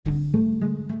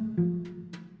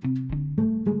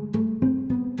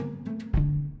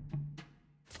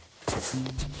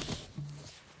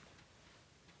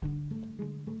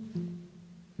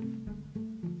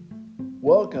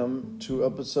Welcome to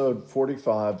episode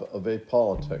 45 of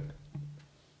Apolitic.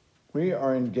 We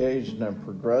are engaged in a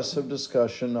progressive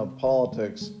discussion of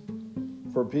politics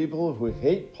for people who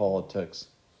hate politics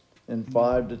in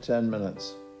 5 to 10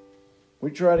 minutes.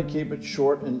 We try to keep it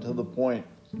short and to the point.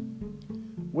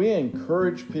 We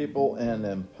encourage people and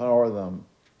empower them.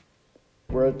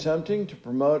 We're attempting to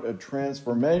promote a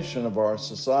transformation of our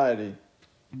society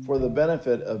for the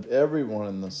benefit of everyone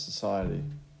in the society.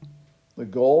 The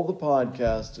goal of the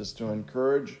podcast is to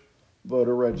encourage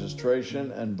voter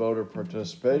registration and voter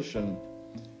participation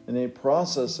in a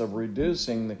process of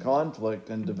reducing the conflict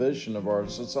and division of our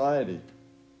society.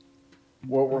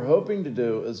 What we're hoping to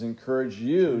do is encourage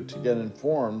you to get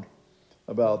informed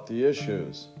about the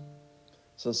issues.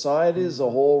 Society as a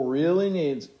whole really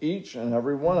needs each and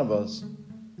every one of us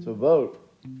to vote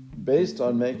based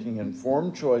on making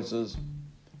informed choices,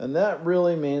 and that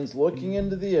really means looking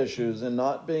into the issues and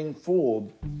not being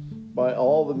fooled by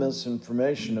all the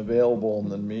misinformation available in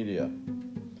the media.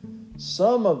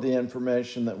 Some of the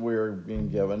information that we're being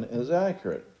given is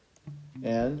accurate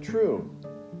and true,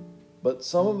 but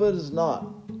some of it is not.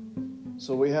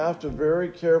 So we have to very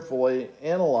carefully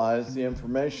analyze the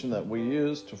information that we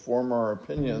use to form our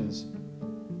opinions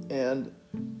and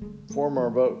form our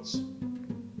votes.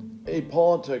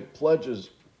 Apolitic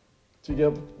pledges to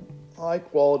give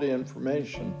high-quality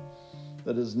information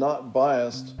that is not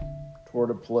biased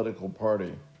toward a political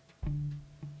party.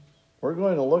 We're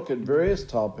going to look at various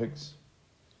topics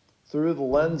through the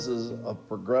lenses of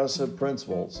progressive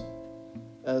principles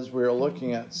as we are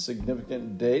looking at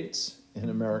significant dates in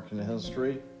American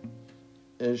history,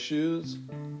 issues,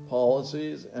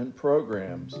 policies, and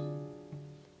programs.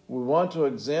 We want to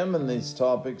examine these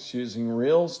topics using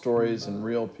real stories and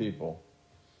real people.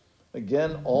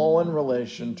 Again, all in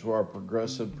relation to our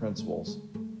progressive principles.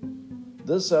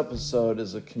 This episode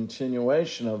is a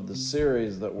continuation of the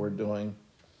series that we're doing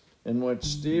in which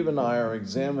Steve and I are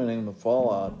examining the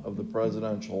fallout of the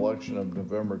presidential election of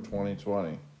November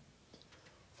 2020.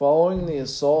 Following the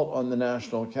assault on the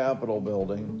National Capitol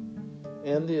building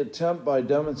and the attempt by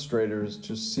demonstrators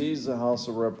to seize the House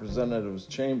of Representatives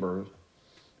chamber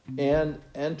and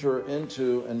enter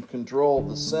into and control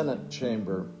the Senate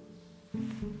chamber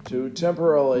to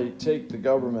temporarily take the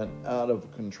government out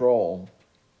of control,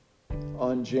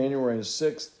 on January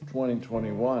 6,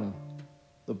 2021,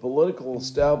 the political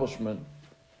establishment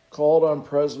called on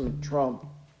President Trump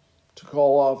to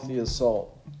call off the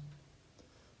assault.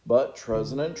 But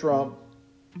President Trump,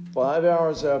 5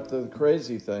 hours after the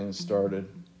crazy thing started,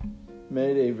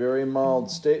 made a very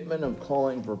mild statement of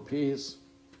calling for peace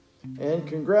and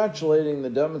congratulating the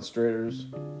demonstrators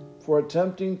for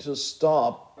attempting to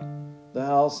stop the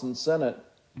House and Senate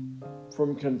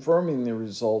from confirming the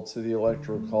results of the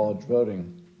Electoral College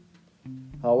voting.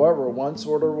 However, once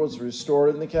order was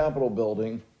restored in the Capitol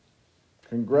building,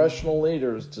 congressional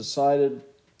leaders decided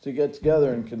to get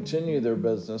together and continue their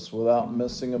business without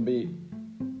missing a beat.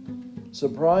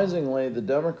 Surprisingly, the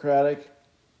Democratic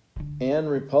and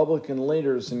Republican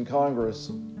leaders in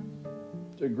Congress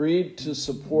agreed to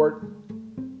support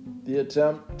the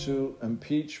attempt to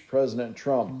impeach President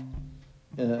Trump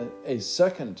a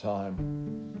second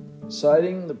time,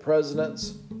 citing the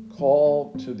president's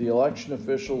call to the election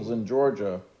officials in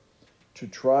Georgia to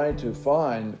try to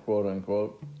find,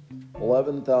 quote-unquote,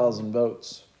 11,000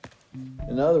 votes.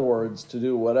 In other words, to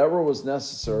do whatever was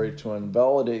necessary to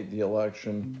invalidate the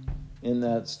election in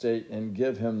that state and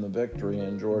give him the victory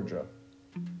in Georgia.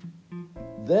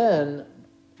 Then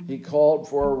he called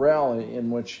for a rally in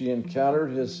which he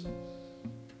encountered his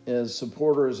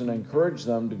supporters and encouraged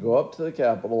them to go up to the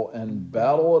Capitol and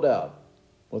battle it out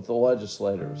with the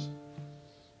legislators.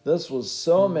 This was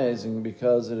so amazing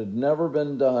because it had never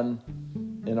been done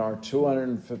in our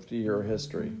 250-year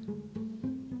history.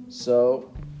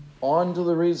 So, on to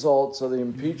the results of the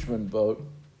impeachment vote.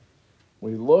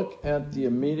 We look at the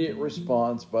immediate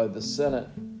response by the Senate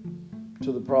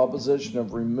to the proposition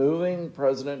of removing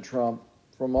President Trump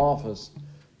from office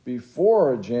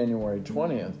before January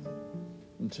 20th.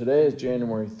 And today is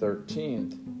January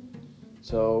 13th.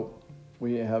 So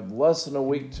we have less than a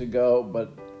week to go,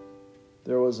 but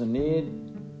there was a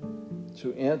need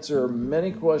to answer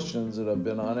many questions that have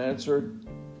been unanswered.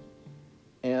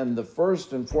 And the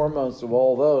first and foremost of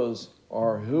all those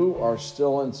are who are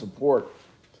still in support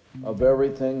of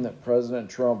everything that President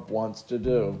Trump wants to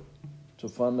do to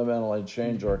fundamentally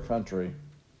change our country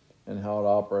and how it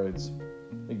operates.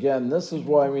 Again, this is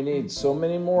why we need so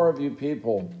many more of you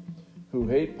people who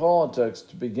hate politics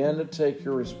to begin to take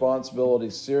your responsibility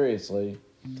seriously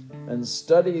and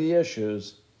study the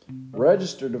issues,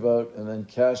 register to vote, and then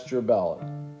cast your ballot.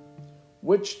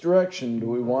 Which direction do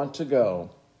we want to go?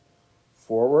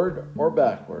 Forward or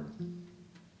backward?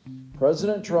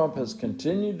 President Trump has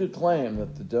continued to claim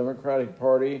that the Democratic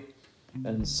Party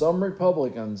and some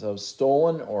Republicans have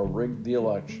stolen or rigged the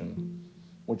election,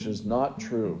 which is not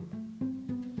true.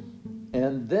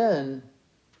 And then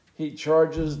he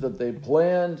charges that they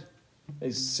planned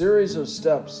a series of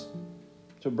steps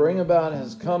to bring about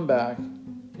his comeback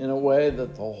in a way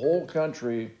that the whole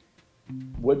country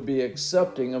would be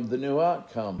accepting of the new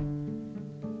outcome.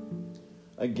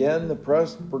 Again, the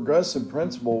progressive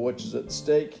principle which is at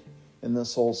stake in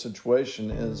this whole situation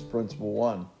is Principle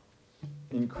 1.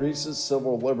 Increases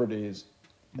civil liberties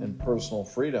and personal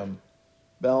freedom,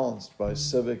 balanced by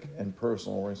civic and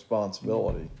personal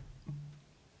responsibility.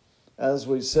 As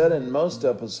we said in most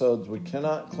episodes, we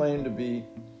cannot claim to be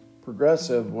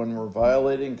progressive when we're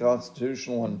violating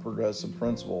constitutional and progressive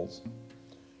principles.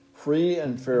 Free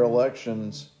and fair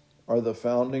elections are the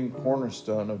founding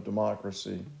cornerstone of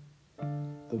democracy.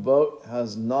 The vote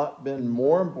has not been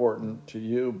more important to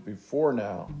you before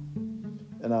now.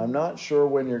 And I'm not sure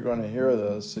when you're going to hear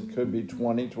this. It could be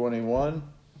 2021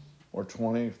 or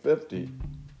 2050.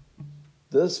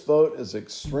 This vote is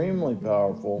extremely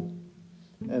powerful,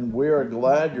 and we are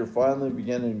glad you're finally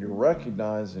beginning to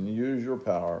recognize and use your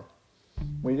power.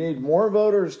 We need more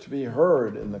voters to be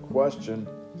heard in the question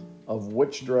of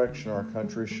which direction our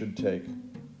country should take.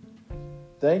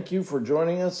 Thank you for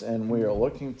joining us, and we are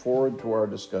looking forward to our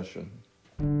discussion.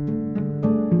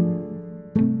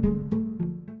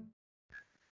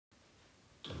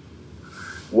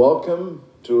 Welcome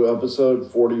to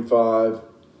episode 45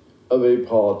 of A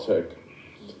Politic.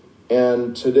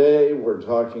 And today we're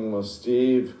talking with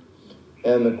Steve,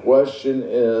 and the question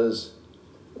is,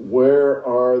 where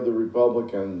are the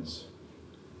Republicans?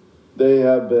 They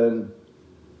have been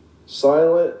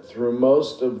silent through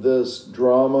most of this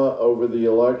drama over the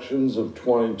elections of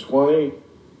 2020,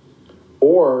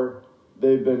 or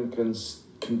they've been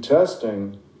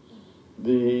contesting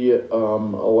the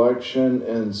election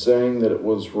and saying that it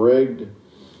was rigged,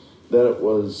 that it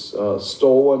was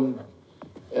stolen.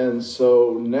 And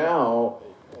so now,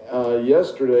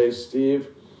 yesterday, Steve,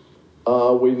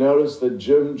 we noticed that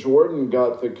Jim Jordan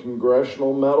got the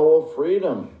Congressional Medal of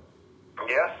Freedom.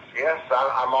 Yes.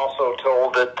 I'm also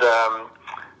told that,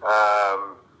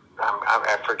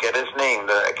 I forget his name,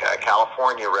 the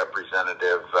California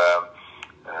representative,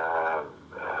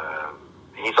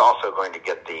 he's also going to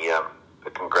get the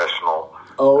Congressional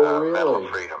really? Medal of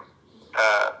Freedom.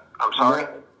 I'm sorry?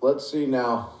 Let's see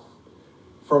now.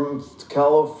 From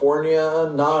California,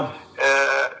 not...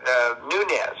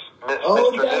 Nunez.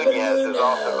 Mr. Nunez is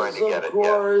also going to get it. Of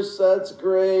course, that's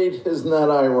great. Isn't that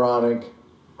ironic?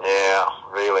 Yeah,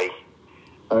 really.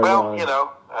 Well,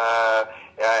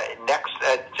 next,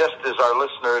 just as our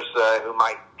listeners who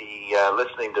might be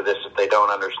listening to this, if they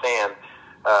don't understand,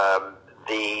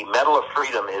 the Medal of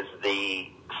Freedom is the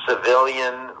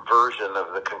civilian version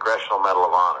of the Congressional Medal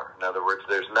of Honor. In other words,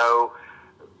 there's no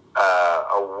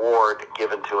award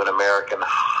given to an American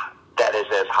that is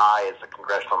as high as the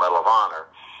Congressional Medal of Honor.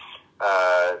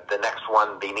 The next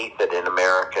one beneath it in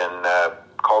American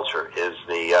culture is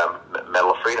the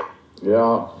Medal of Freedom.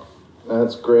 Yeah,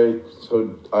 that's great.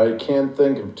 So I can't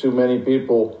think of too many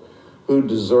people who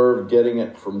deserve getting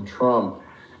it from Trump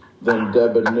than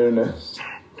Devin Nunes.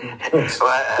 A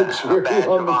badge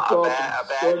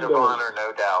of honor,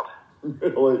 no doubt.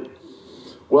 Really?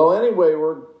 Well, anyway,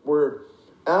 we're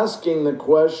asking the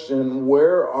question,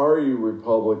 where are you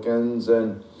Republicans?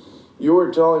 And you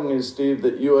were telling me, Steve,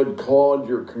 that you had called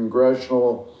your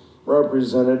congressional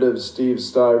representative, Steve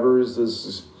Stivers.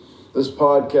 This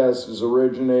podcast is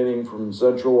originating from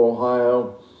Central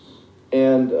Ohio,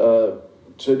 and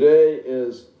today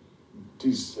is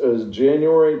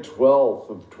January 12th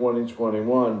of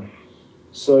 2021.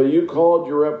 So you called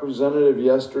your representative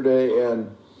yesterday,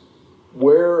 and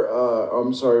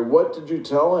what did you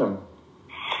tell him?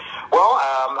 Well,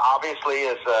 obviously,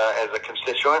 as a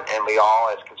constituent, and we all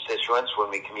as constituents, when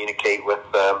we communicate with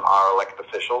our elected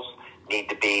officials, need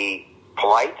to be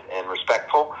polite and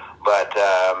respectful, but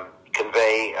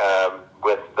convey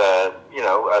with a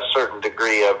certain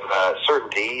degree of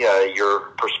certainty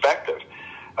your perspective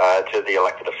to the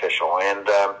elected official. And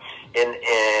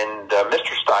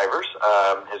Mr. Stivers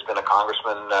has been a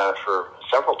congressman for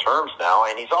several terms now,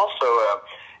 and he's also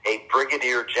a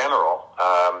brigadier general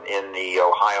in the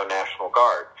Ohio National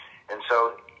Guard. And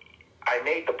so I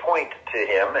made the point to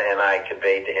him, and I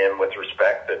conveyed to him with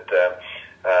respect that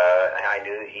I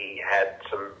knew he had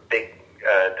some big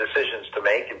decisions to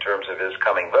make in terms of his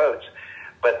coming votes,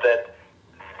 but that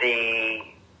the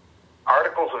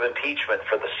articles of impeachment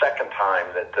for the second time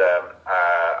that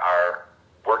are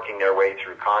working their way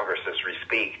through Congress as we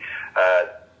speak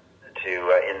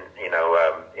to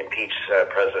impeach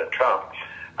President Trump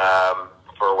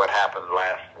for what happened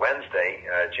last Wednesday,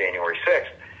 January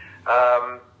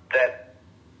 6th, that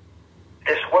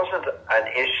this wasn't an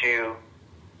issue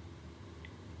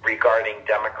regarding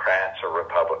Democrats or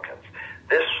Republicans.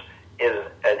 This is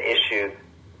an issue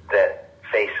that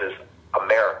faces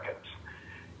Americans.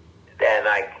 And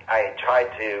I tried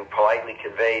to politely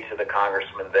convey to the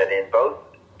congressman that in both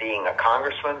being a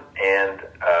congressman and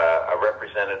a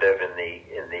representative in the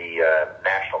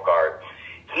National Guard,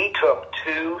 he took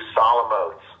two solemn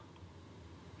oaths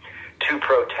to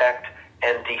protect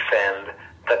and defend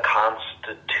the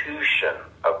Constitution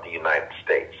of the United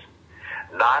States,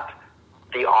 not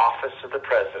the office of the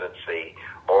presidency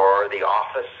or the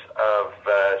office of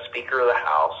Speaker of the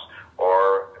House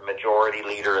or Majority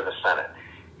Leader in the Senate.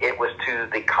 It was to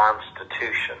the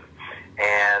Constitution.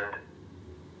 And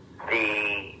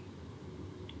the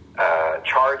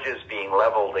charges being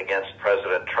leveled against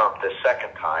President Trump this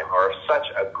second time are of such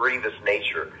a grievous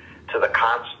nature to the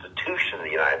Constitution of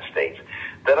the United States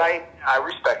that I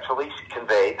respectfully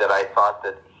conveyed that I thought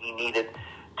that he needed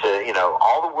to,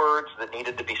 all the words that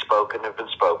needed to be spoken have been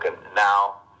spoken.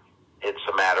 Now it's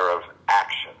a matter of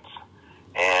actions.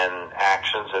 And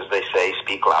actions, as they say,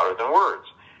 speak louder than words.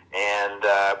 And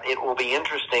it will be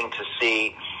interesting to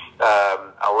see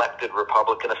elected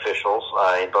Republican officials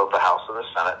in both the House and the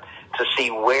Senate to see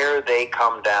where they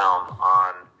come down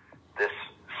on this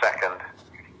second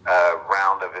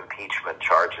round of impeachment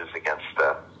charges against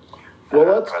well,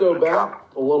 let's President go back Trump.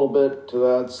 a little bit to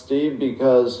that, Steve,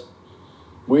 because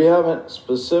we haven't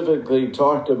specifically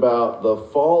talked about the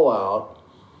fallout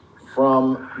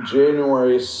from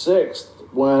January 6th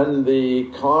when the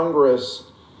Congress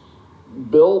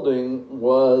building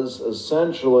was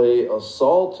essentially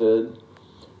assaulted,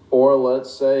 or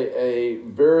let's say a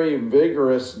very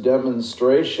vigorous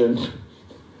demonstration,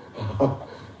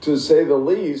 to say the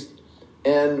least.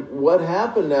 And what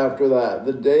happened after that?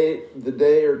 The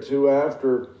day or two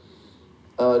after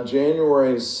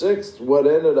January 6th, what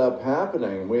ended up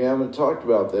happening? We haven't talked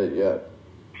about that yet.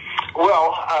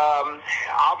 Well,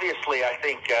 obviously, I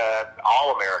think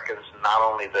all Americans, not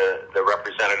only the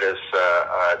representatives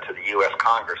to the U.S.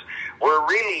 Congress, were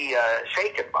really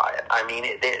shaken by it. I mean,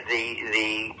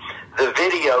 the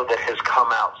video that has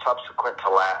come out subsequent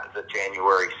to the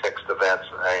January 6th events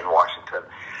in Washington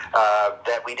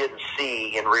that we didn't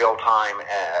see in real time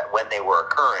when they were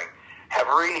occurring have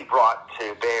really brought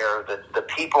to bear the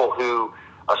people who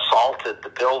assaulted the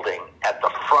building at the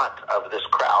front of this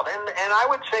crowd, and I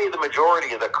would say the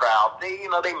majority of the crowd, they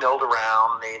milled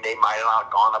around, they might have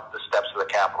not gone up the steps of the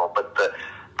Capitol, but the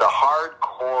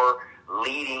hardcore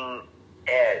leading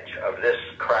edge of this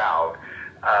crowd,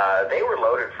 they were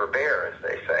loaded for bear, as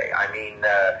they say. I mean,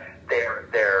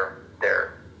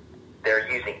 they're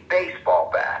using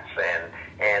baseball bats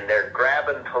and they're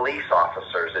grabbing police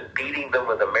officers and beating them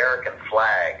with American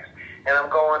flags, and I'm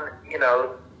going,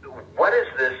 what does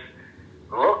this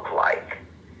look like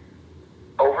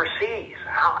overseas?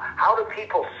 How do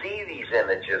people see these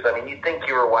images? I mean, you'd think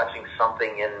you were watching something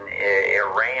in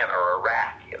Iran or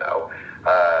Iraq,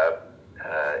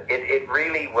 It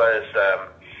really was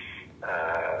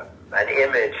an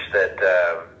image that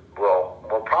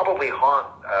will probably haunt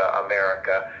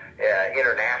America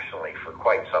internationally for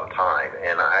quite some time.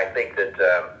 And I think that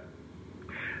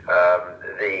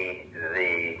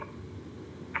the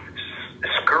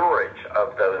scourge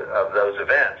of those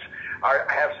events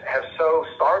have so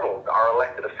startled our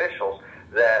elected officials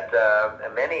that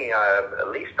many, at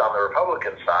least on the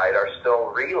Republican side, are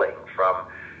still reeling from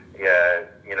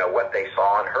what they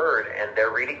saw and heard, and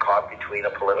they're really caught between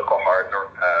a political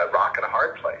rock and a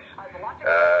hard place.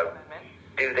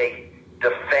 Do they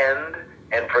defend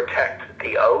and protect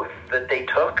the oath that they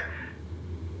took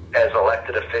as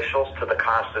elected officials to the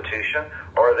Constitution,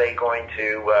 or are they going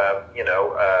to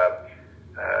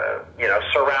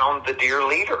surround the dear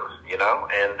leader,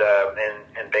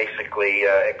 and basically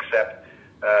accept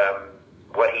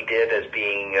what he did as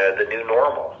being the new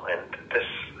normal? And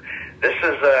this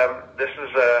is a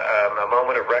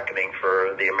moment of reckoning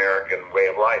for the American way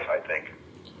of life, I think.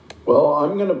 Well,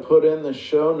 I'm going to put in the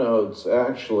show notes,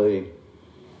 actually,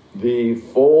 the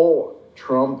full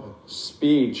Trump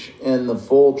speech and the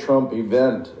full Trump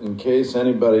event, in case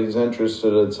anybody's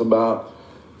interested. It's about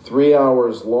 3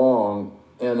 hours long,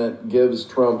 and it gives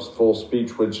Trump's full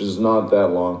speech, which is not that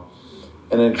long.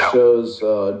 And it shows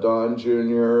Don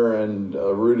Jr. and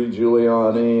Rudy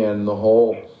Giuliani and the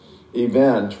whole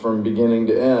event from beginning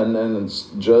to end, and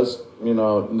it's just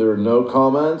there are no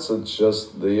comments. It's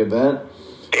just the event.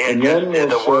 And then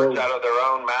the words out of their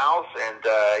own mouths. And,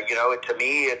 to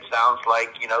me, it sounds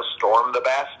like, storm the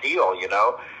Bastille, Yes.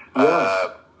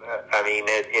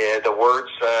 The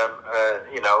words,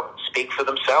 speak for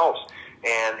themselves.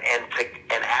 And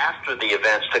after the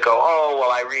events to go, oh,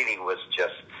 well, I really was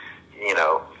just,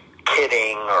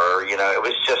 kidding, or, it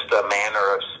was just a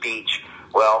manner of speech.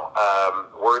 Well,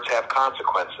 words have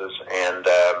consequences, and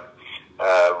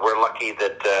we're lucky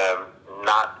that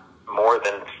not more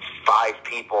than 5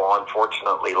 people,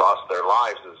 unfortunately, lost their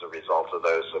lives as a result of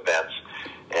those events.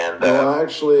 And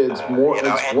actually, it's more.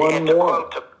 It's one more.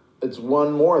 It's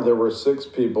one more. There were 6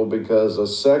 people because a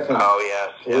second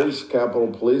Capitol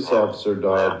Police officer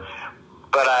died.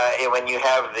 But when you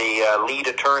have the lead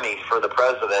attorney for the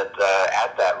president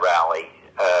at that rally,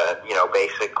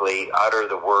 basically utter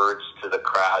the words to the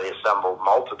crowd, the assembled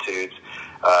multitudes,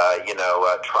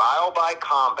 trial by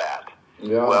combat.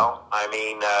 Yeah. Well,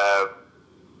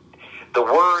 the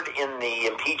word in the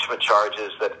impeachment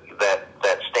charges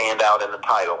that stand out in the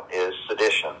title is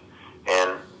sedition,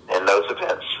 and those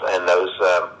events and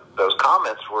those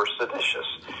comments were seditious.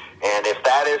 And if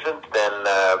that isn't, then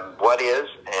what is?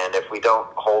 And if we don't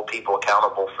hold people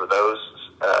accountable for those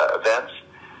events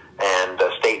and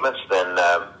statements, then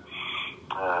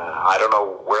I don't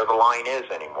know where the line is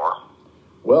anymore.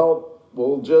 Well,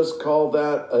 we'll just call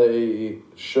that a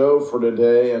show for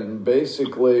today, and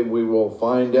basically we will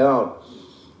find out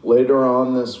later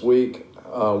on this week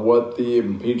what the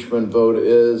impeachment vote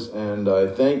is. And I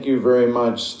thank you very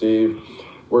much, Steve.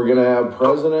 We're going to have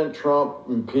President Trump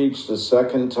impeached a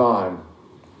second time.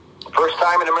 First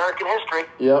time in American history.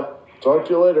 Yep. Talk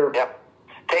to you later. Yep.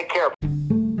 Take care.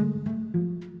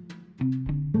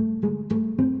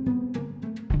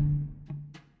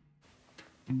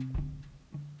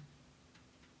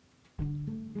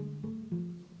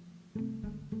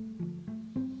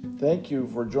 Thank you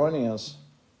for joining us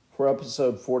for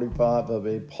episode 45 of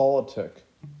A Politic.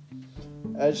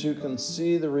 As you can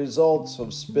see, the results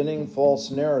of spinning false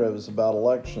narratives about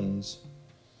elections,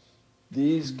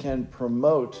 these can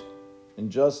promote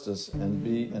injustice and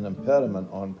be an impediment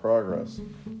on progress.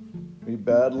 We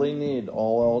badly need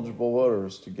all eligible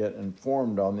voters to get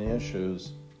informed on the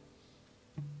issues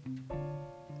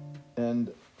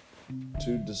and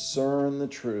to discern the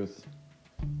truth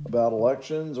about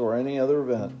elections or any other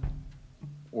event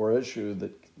or issue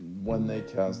that when they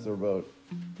cast their vote.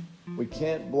 We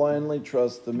can't blindly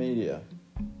trust the media.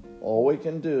 All we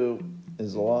can do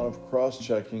is a lot of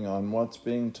cross-checking on what's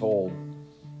being told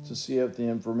to see if the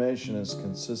information is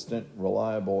consistent,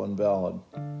 reliable, and valid.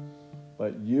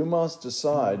 But you must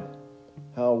decide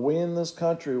how we in this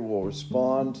country will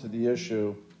respond to the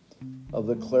issue of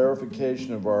the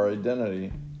clarification of our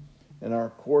identity and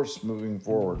our course moving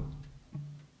forward.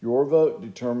 Your vote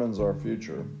determines our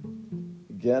future.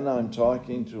 Again, I'm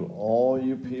talking to all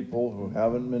you people who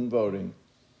haven't been voting,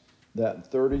 that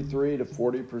 33 to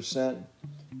 40%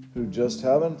 who just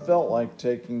haven't felt like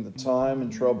taking the time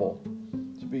and trouble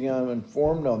to become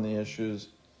informed on the issues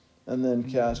and then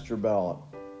cast your ballot.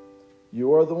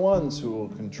 You are the ones who will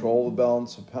control the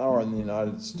balance of power in the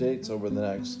United States over the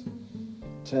next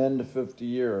 10 to 50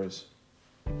 years.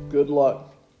 Good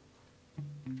luck.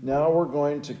 Now we're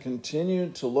going to continue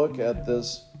to look at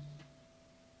this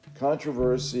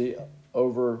controversy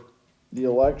over the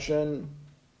election,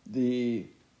 the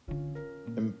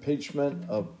impeachment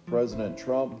of President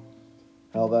Trump,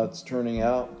 how that's turning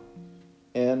out,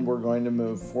 and we're going to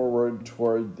move forward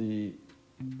toward the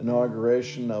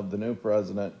inauguration of the new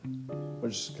president,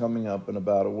 which is coming up in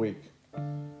about a week.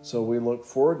 So we look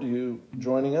forward to you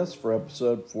joining us for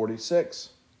episode 46.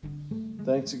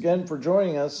 Thanks again for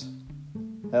joining us.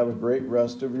 Have a great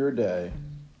rest of your day.